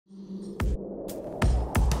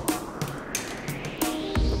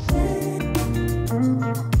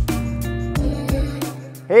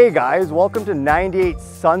Hey guys, welcome to 98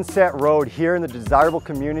 Sunset Road here in the desirable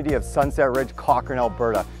community of Sunset Ridge, Cochrane,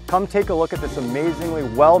 Alberta. Come take a look at this amazingly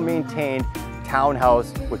well-maintained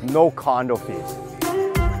townhouse with no condo fees.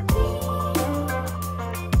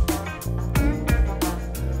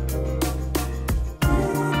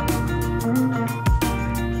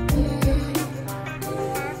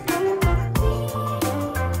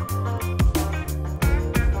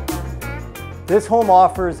 This home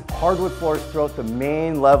offers hardwood floors throughout the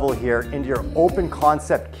main level here into your open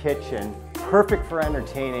concept kitchen, perfect for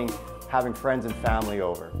entertaining, having friends and family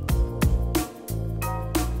over.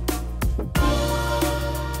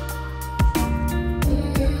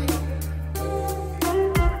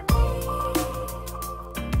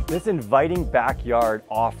 This inviting backyard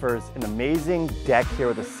offers an amazing deck here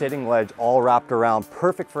with a sitting ledge all wrapped around,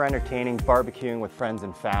 perfect for entertaining, barbecuing with friends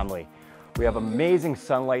and family. We have amazing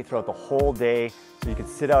sunlight throughout the whole day, so you can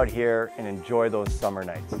sit out here and enjoy those summer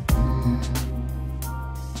nights.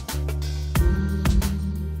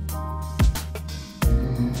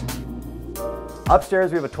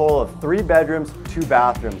 Upstairs, we have a total of 3 bedrooms, 2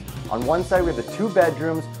 bathrooms. On one side, we have the 2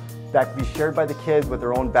 bedrooms that can be shared by the kids with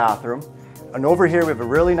their own bathroom. And over here, we have a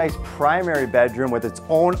really nice primary bedroom with its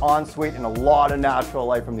own ensuite and a lot of natural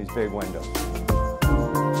light from these big windows.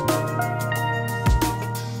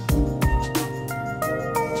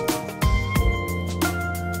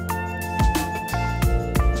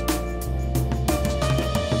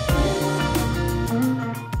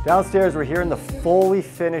 Downstairs, we're here in the fully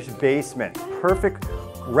finished basement. Perfect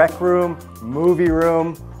rec room, movie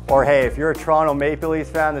room, or hey, if you're a Toronto Maple Leafs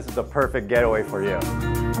fan, this is the perfect getaway for you.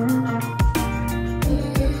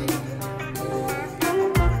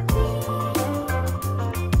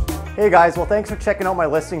 Hey guys, well thanks for checking out my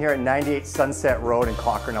listing here at 98 Sunset Road in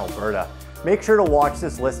Cochrane, Alberta. Make sure to watch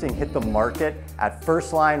this listing hit the market at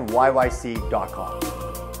firstlineyyc.com.